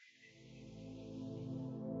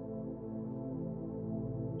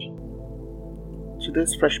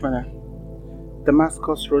Today's freshman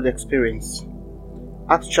Damascus Road Experience.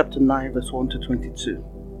 Acts chapter 9 verse 1 to 22.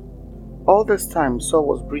 All this time Saul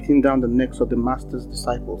was breathing down the necks of the master's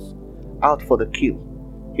disciples, out for the kill.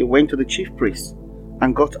 He went to the chief priests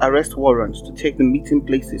and got arrest warrants to take the meeting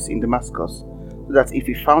places in Damascus, so that if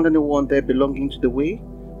he found anyone there belonging to the way,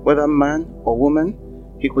 whether man or woman,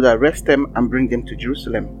 he could arrest them and bring them to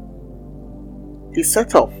Jerusalem. He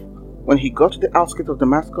set off. When he got to the outskirts of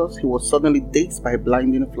Damascus, he was suddenly dazed by a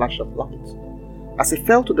blinding flash of light. As he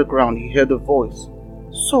fell to the ground, he heard a voice,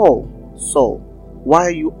 "Saul, Saul, why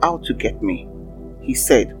are you out to get me?" He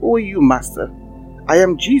said, "Who are you, Master?" "I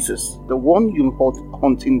am Jesus, the one you are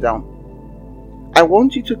hunting down. I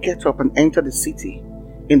want you to get up and enter the city.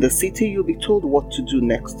 In the city you'll be told what to do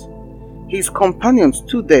next." His companions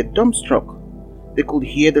stood there dumbstruck. They could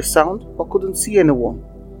hear the sound but couldn't see anyone.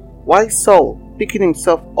 While Saul, picking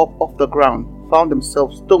himself up off the ground, found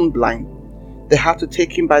himself stone blind, they had to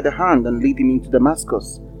take him by the hand and lead him into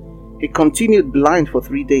Damascus. He continued blind for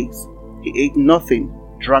 3 days. He ate nothing,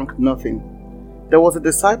 drank nothing. There was a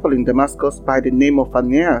disciple in Damascus by the name of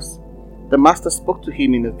Ananias. The master spoke to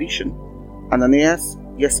him in a vision. "Ananias?"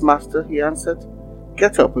 "Yes, master," he answered.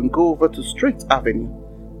 "Get up and go over to Straight Avenue.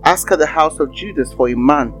 Ask at the house of Judas for a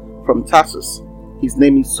man from Tarsus. His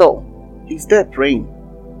name is Saul. He's there praying.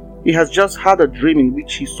 He has just had a dream in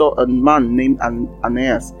which he saw a man named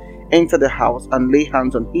Ananias enter the house and lay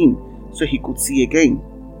hands on him so he could see again."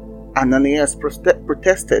 Ananias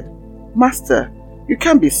protested, "Master, you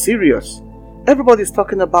can't be serious. Everybody's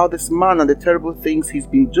talking about this man and the terrible things he's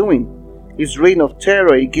been doing, his reign of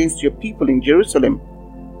terror against your people in Jerusalem.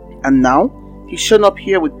 And now he's shown up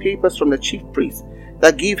here with papers from the chief priest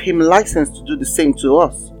that give him license to do the same to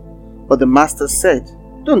us." But the master said,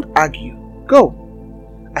 "Don't argue. Go.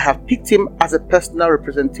 I have picked him as a personal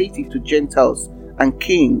representative to Gentiles and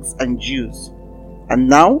kings and Jews. And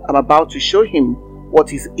now I'm about to show him what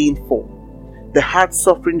he's in for, the hard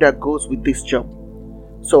suffering that goes with this job."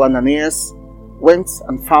 So Ananias went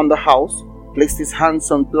and found the house, placed his hands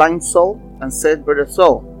on blind Saul, and said, "Brother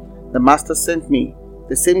Saul, the master sent me.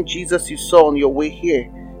 The same Jesus you saw on your way here,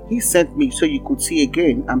 he sent me so you could see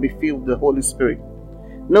again and be filled with the Holy Spirit."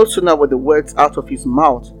 No sooner were the words out of his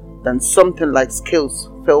mouth than something like scales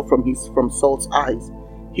fell from Saul's eyes.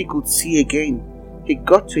 He could see again. He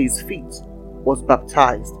got to his feet, was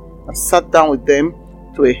baptized, and sat down with them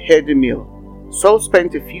to a hearty meal. Saul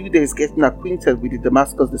spent a few days getting acquainted with the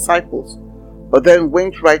Damascus disciples, but then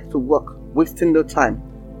went right to work, wasting no time,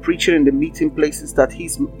 preaching in the meeting places that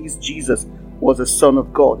his Jesus was the Son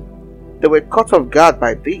of God. They were caught off guard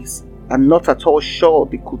by this, and not at all sure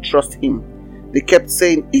they could trust him. They kept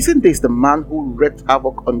saying, "Isn't this the man who wreaked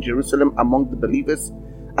havoc on Jerusalem among the believers?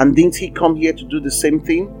 And didn't he come here to do the same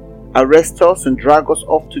thing? Arrest us and drag us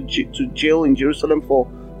off to jail in Jerusalem for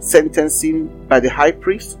sentencing by the high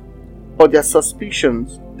priest?" But their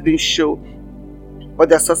suspicions didn't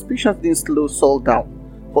slow Saul down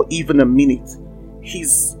for even a minute.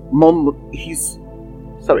 His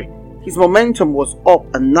momentum was up,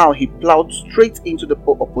 and now he plowed straight into the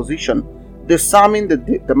opposition, disarming the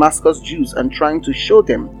Damascus Jews and trying to show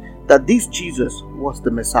them that this Jesus was the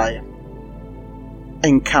Messiah.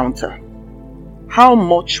 Encounter. How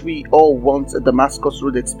much we all want a Damascus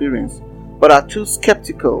Road experience, but are too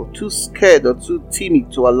skeptical, too scared, or too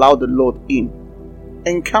timid to allow the Lord in.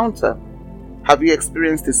 Encounter. Have you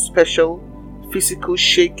experienced a special, physical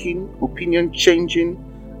shaking, opinion changing,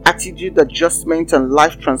 attitude adjustment, and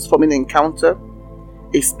life transforming encounter?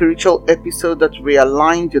 A spiritual episode that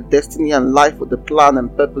realigned your destiny and life with the plan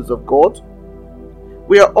and purpose of God?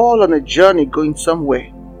 We are all on a journey going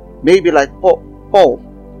somewhere, maybe like Paul,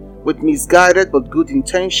 with misguided but good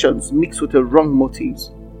intentions mixed with the wrong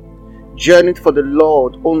motives. Journeyed for the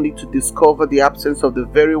Lord only to discover the absence of the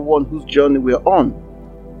very one whose journey we are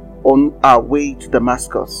on our way to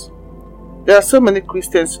Damascus. There are so many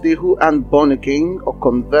Christians today who aren't born again or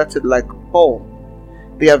converted like Paul.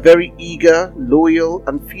 They are very eager, loyal,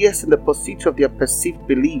 and fierce in the pursuit of their perceived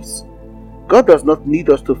beliefs. God does not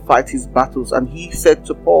need us to fight his battles, and he said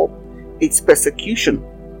to Paul, "It's persecution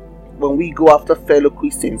when we go after fellow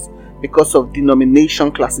Christians because of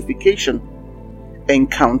denomination classification."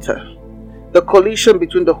 Encounter. The collision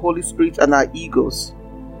between the Holy Spirit and our egos.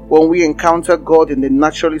 When we encounter God in the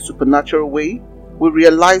naturally supernatural way, we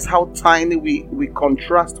realize how tiny we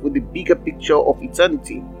contrast with the bigger picture of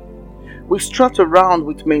eternity. We strut around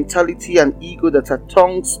with mentality and ego that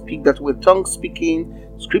we're tongue-speaking,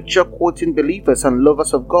 scripture-quoting believers and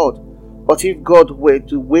lovers of God. But if God were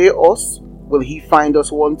to weigh us, will he find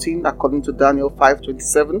us wanting, according to Daniel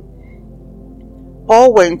 5:27?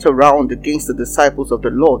 Paul went around against the disciples of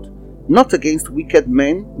the Lord, not against wicked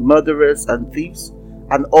men, murderers and thieves,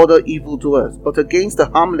 and other evildoers, but against the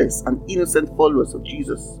harmless and innocent followers of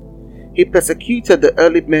Jesus. He persecuted the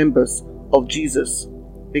early members of Jesus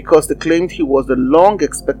because they claimed he was the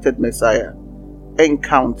long-expected Messiah.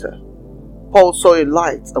 Encounter. Paul saw a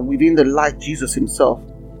light, and within the light Jesus himself,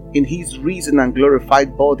 in his risen and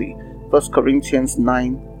glorified body. 1 Corinthians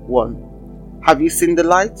 9:1. Have you seen the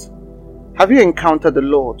light? Have you encountered the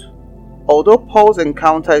Lord? Although Paul's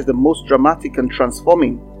encounter is the most dramatic and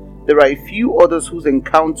transforming, there are a few others whose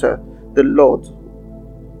encounter the Lord.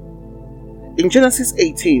 In Genesis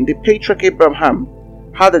 18, the patriarch Abraham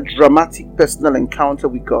had a dramatic personal encounter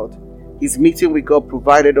with God. His meeting with God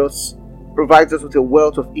provides us with a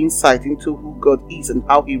wealth of insight into who God is and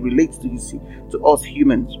how he relates to us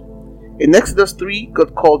humans. In Exodus 3,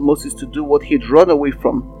 God called Moses to do what he had run away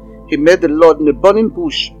from. He met the Lord in a burning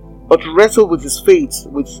bush, but wrestled with his faith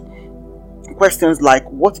with questions like,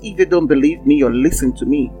 what if they don't believe me or listen to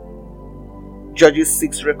me? Judges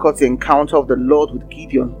 6 records the encounter of the Lord with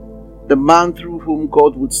Gideon, the man through whom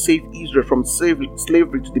God would save Israel from slavery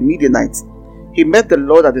to the Midianites. He met the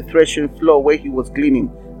Lord at the threshing floor where he was gleaning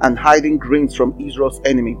and hiding grains from Israel's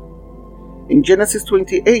enemy. In Genesis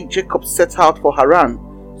 28, Jacob set out for Haran,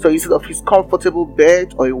 so instead of his comfortable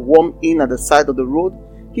bed or a warm inn at the side of the road,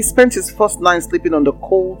 he spent his first night sleeping on the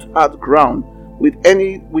cold, hard ground with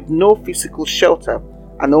no physical shelter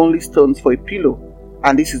and only stones for a pillow,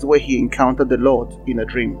 and this is where he encountered the Lord in a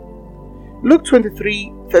dream. Luke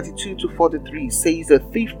 23:32-43 says the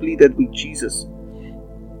thief pleaded with Jesus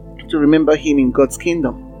to remember him in God's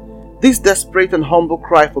kingdom. This desperate and humble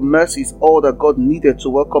cry for mercy is all that God needed to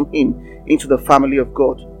welcome him into the family of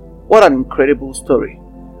God. What an incredible story.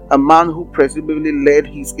 A man who presumably led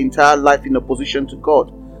his entire life in opposition to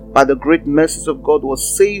God, by the great mercies of God,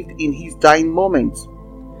 was saved in his dying moments.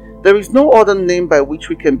 There is no other name by which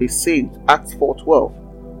we can be saved. Acts 4:12.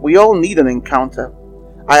 We all need an encounter.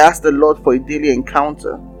 I ask the Lord for a daily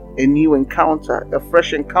encounter, a new encounter, a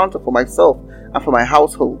fresh encounter for myself and for my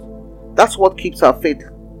household. That's what keeps our faith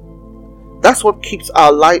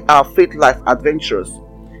faith life adventurous.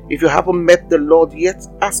 If you haven't met the Lord yet,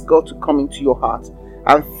 ask God to come into your heart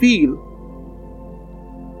and feel.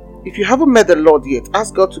 If you haven't met the Lord yet,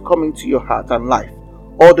 ask God to come into your heart and life,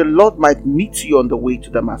 or the Lord might meet you on the way to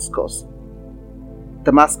Damascus.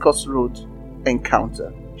 Damascus Road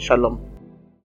Encounter. Shalom.